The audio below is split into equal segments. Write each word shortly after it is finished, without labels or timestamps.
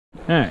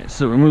Alright,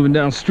 so we're moving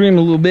downstream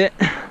a little bit.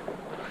 I'm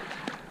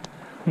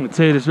gonna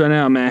tell you this right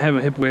now, man.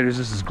 Having hip waders,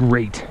 this is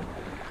great.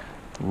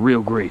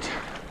 Real great.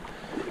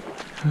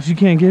 Because you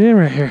can't get in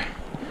right here.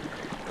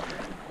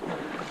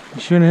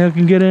 You sure the hell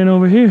can get in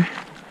over here.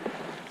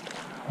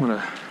 I'm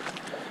gonna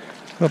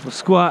up a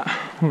squat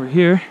over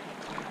here.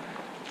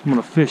 I'm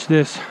gonna fish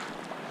this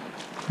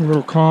a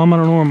little calm. I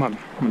don't know where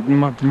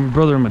my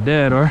brother and my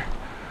dad are.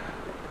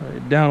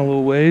 Down a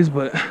little ways,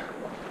 but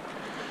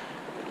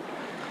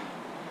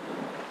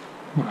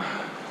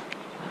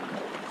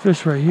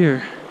fish right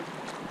here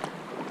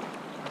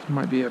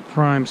might be a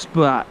prime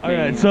spot. All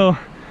right, so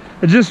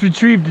I just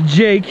retrieved a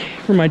jake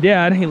for my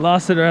dad. He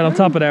lost it right on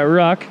top of that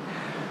rock,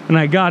 and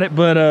I got it,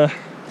 but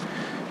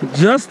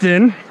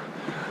Justin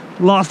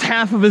lost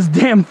half of his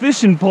damn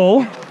fishing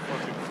pole.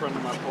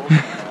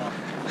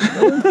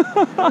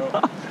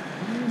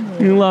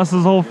 He lost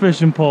his whole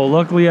fishing pole.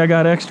 Luckily I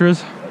got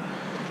extras,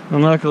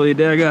 and luckily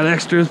Dad got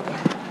extras,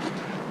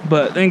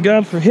 but thank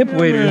God for hip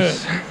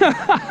waders.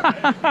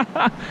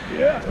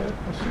 Yeah,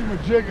 I see my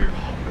jigger.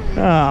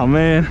 Oh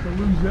man.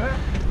 Lose that.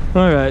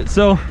 All right,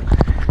 so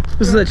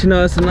just to let you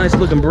know, that's a nice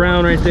looking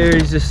brown right there.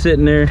 He's just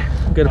sitting there.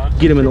 Gotta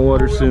get him in the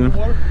water soon.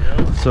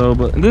 So,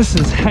 but this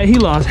is, he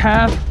lost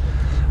half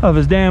of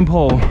his damn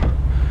pole.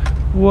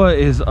 What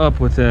is up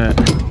with that?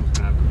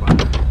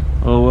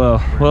 Oh well.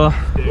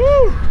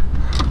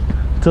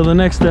 Till the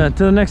next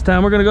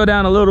time, we're gonna go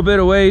down a little bit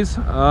of ways.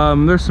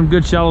 There's some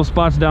good shallow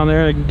spots down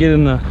there. I can get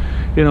in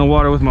the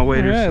water with my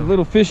waders. All right,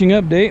 little fishing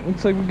update.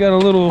 Looks like we got a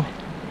little.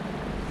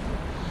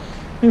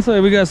 Looks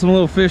like we got some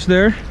little fish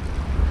there.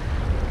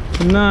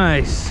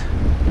 Nice,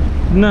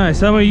 nice.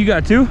 How many you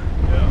got? 2?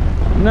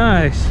 Yeah.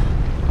 Nice.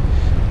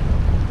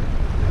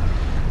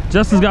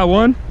 Justin's got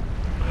 1.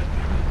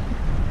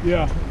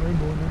 Yeah,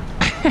 rainbow in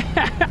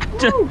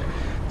there.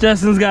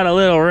 Justin's got a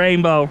little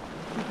rainbow.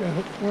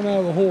 One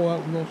out of the hole,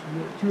 that was also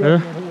good. 2 out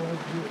of the hole, that was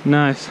good.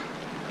 Nice.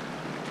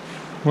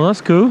 Well,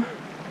 that's cool.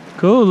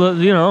 Cool.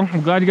 You know,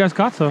 I'm glad you guys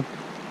caught some.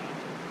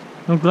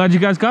 I'm glad you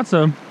guys got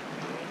some.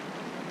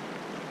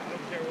 I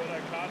don't care what I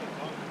caught as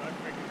long as I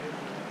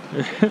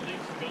freaking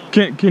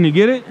hit. Can you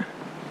get it?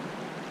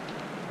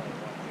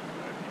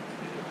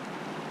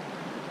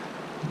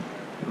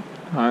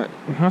 All right,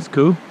 that's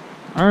cool.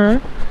 All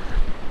right,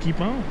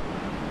 keep on.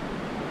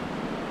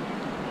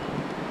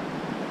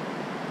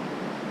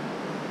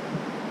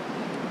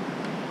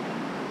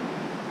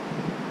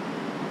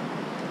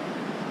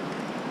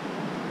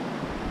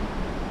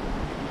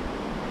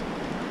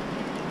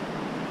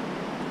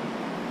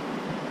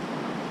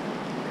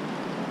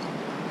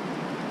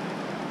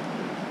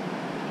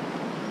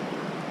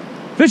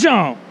 Fish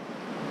on!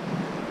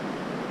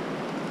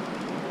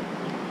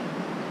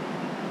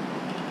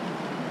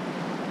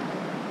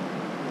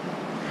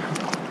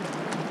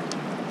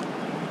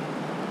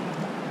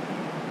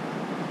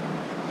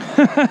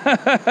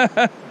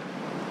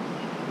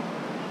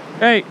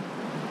 Hey!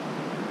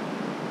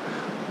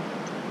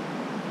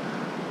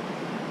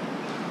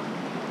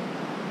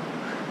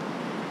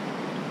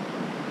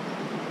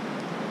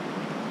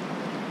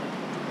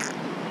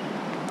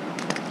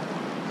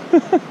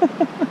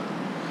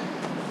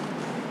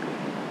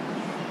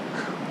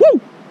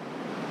 Woo!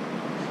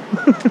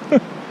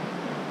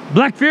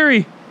 Black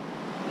Fury.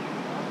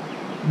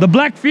 The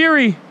Black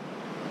Fury.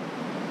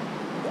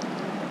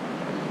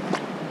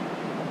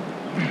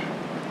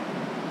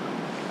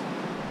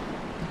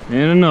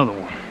 And another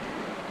one.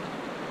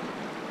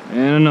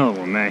 And another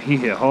one, man. He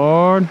hit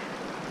hard.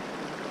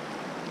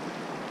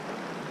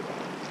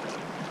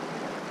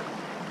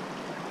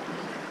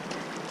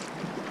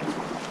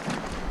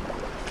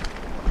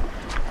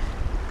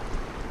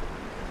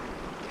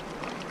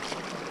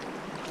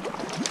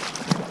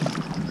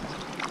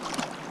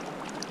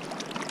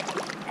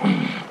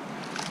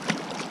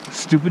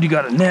 Stupid, you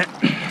got a net.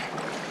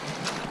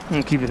 I'm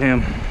gonna keep it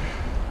him.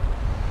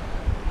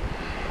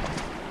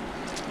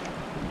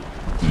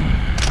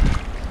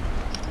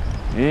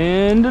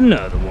 And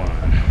another one.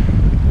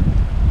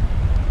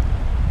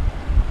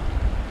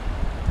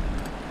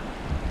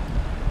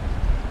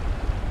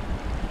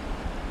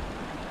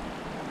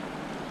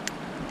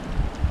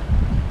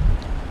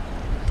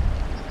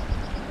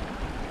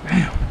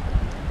 Bam.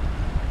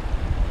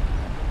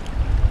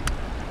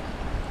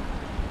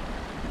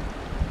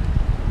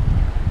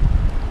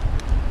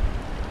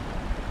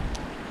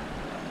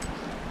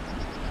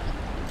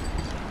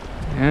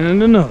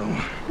 And another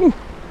one. Whew.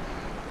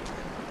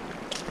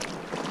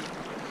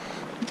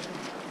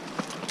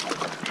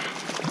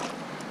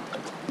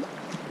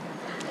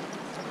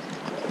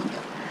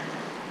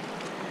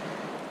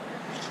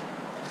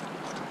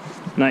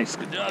 Nice,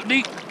 good job,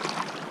 D.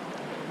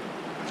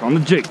 It's on the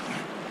jig.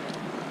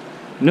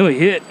 Knew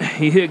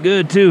he hit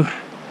good too.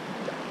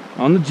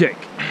 On the jig.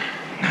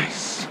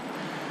 Nice.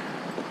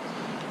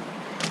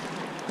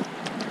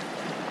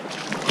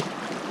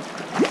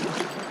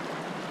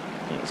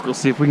 Let's go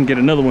see if we can get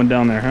another one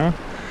down there, huh?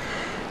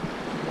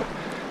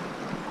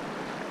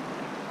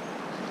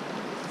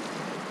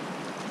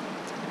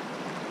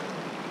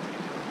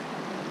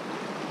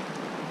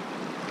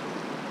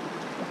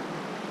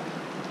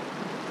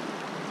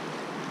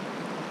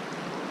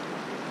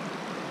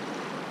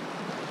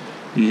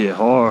 Yeah,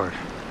 hard.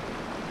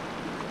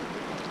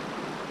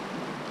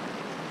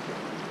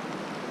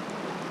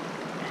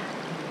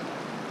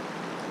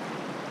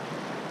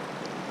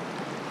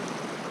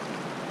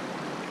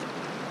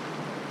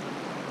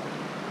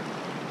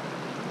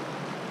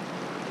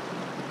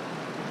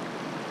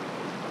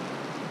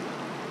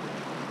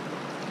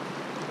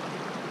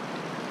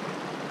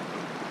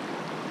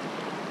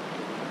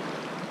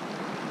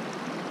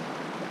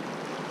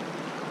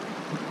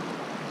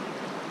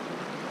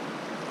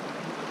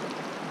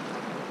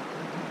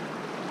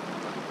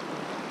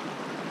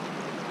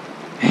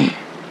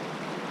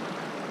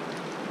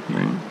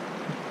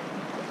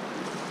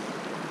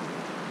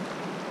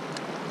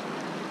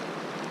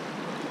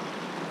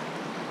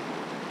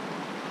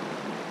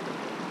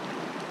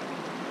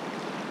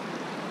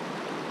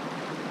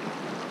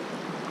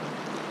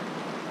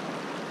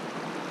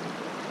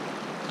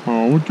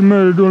 Oh, what's the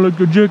matter? Don't like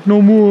your jack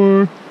no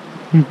more.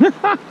 It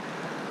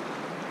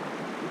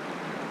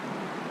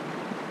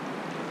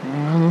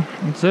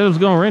said it was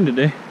gonna rain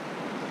today.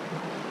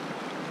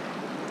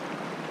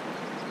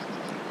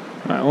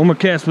 Alright, one more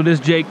cast with this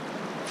Jake,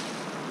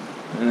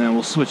 and then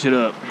we'll switch it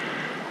up.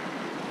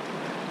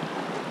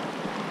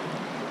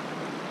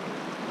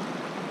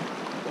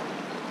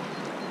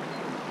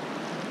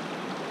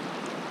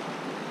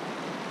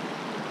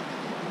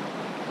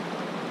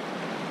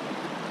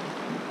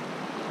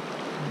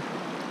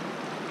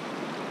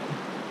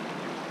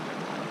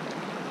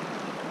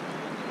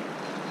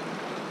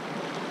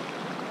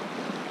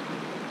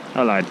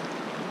 I lied.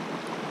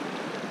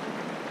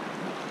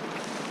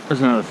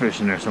 There's another fish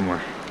in there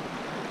somewhere.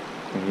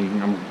 I'm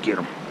gonna get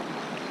him.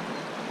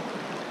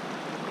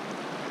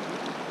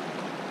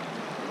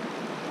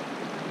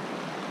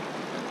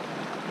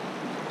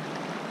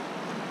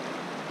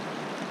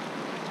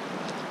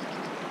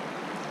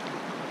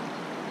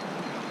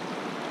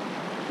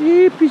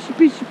 Fishy,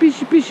 fishy,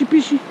 fishy, fishy,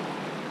 fishy.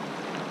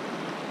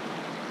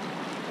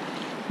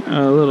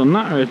 A little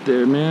knot right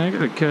there, man. I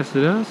gotta cast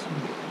it out.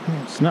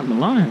 Snap my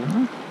line,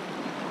 huh?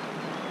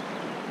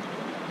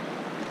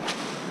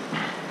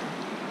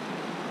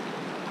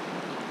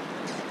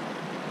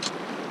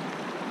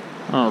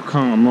 Oh,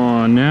 come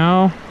on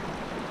now.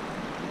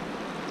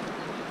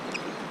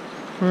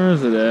 Where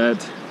is it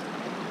at?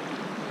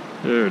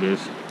 There it is.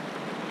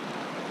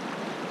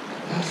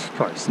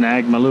 Probably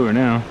snagged my lure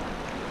now.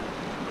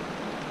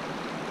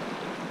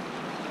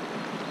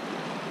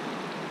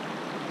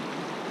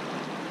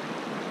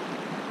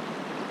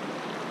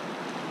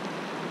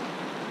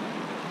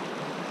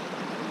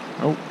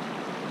 Oh,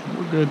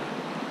 we're good.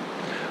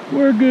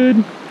 We're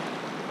good.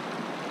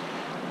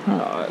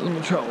 Alright, let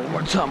me try one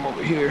more time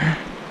over here.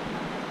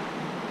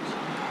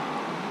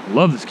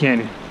 Love this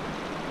canyon.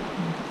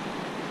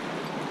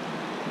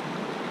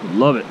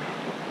 Love it.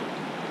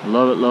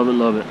 Love it, love it,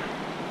 love it.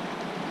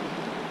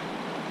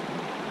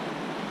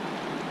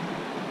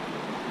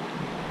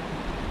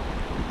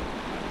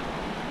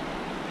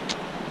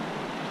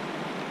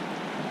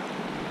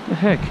 The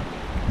heck?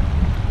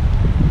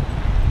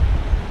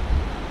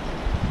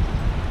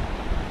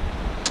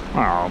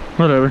 Oh,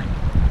 whatever.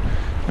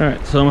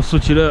 Alright, so I'm gonna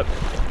switch it up.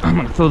 I'm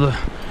gonna throw the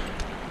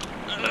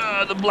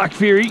Black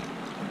Fury.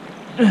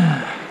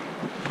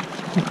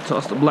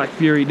 Toss the Black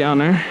Fury down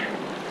there.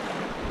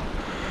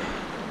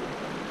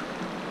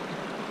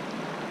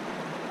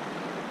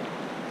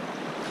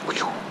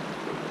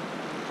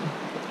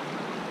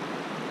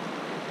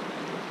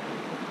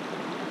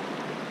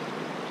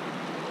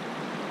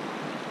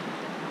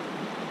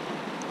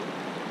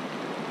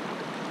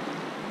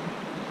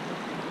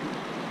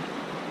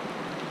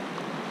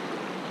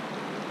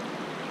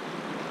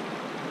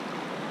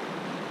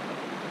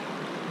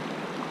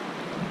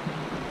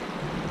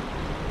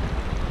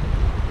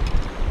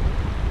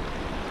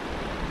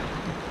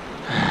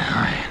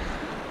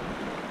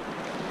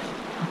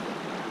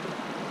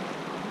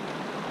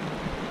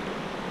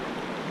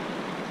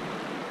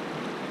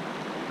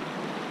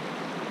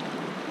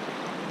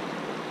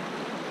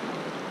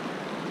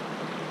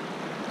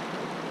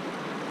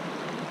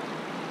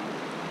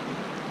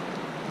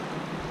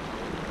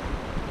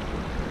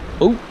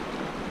 Oh,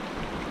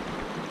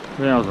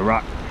 that was a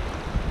rock.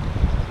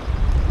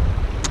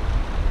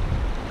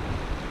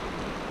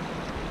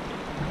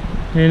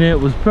 And it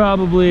was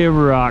probably a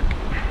rock.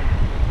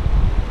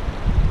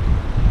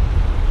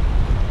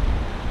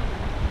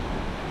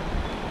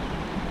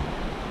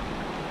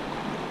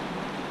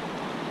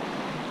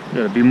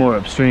 Gotta be more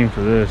upstream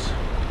for this.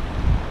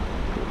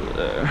 Over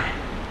there.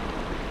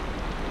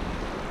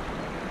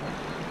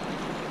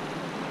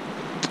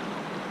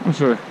 I'm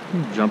sorry,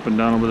 I'm jumping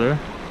down over there.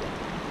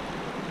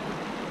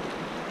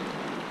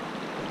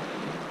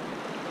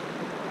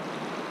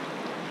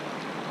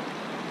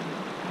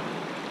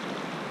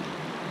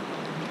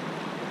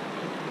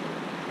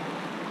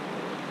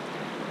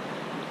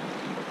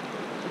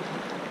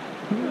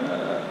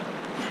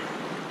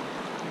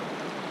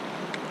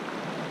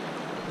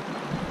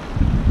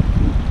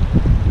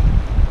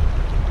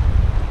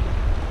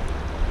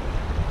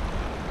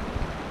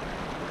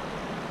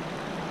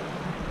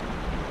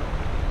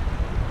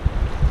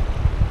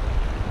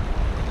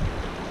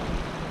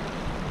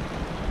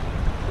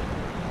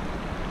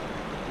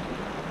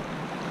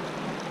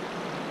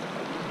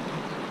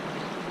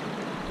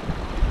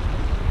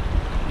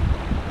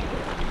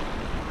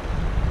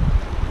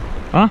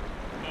 Huh?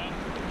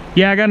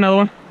 Yeah, I got another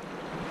one.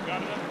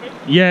 Got another fish?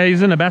 Yeah,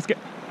 he's in the basket.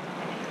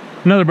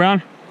 Another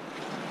brown.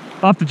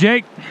 Off the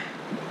Jake.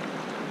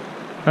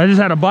 I just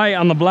had a bite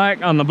on the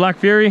Black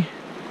Fury.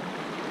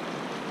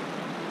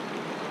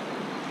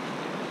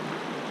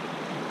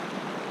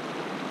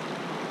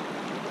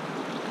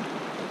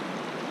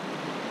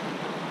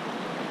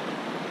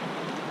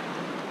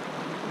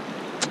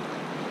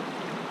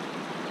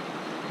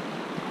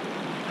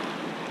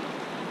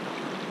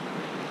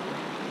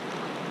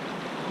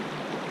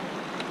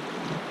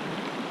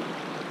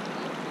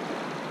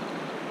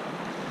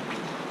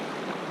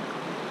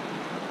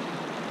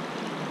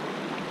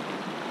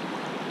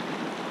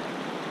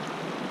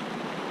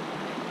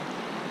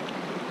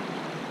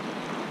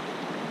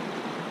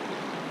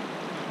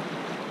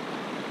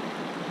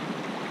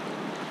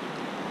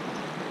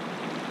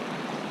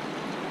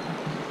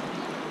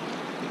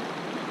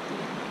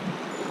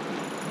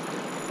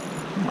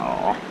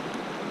 Aw.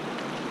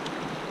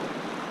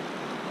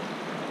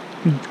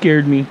 It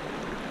scared me.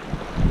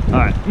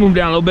 Alright, move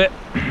down a little bit.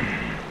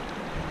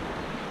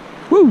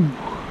 Woo!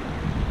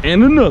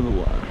 And another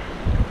one.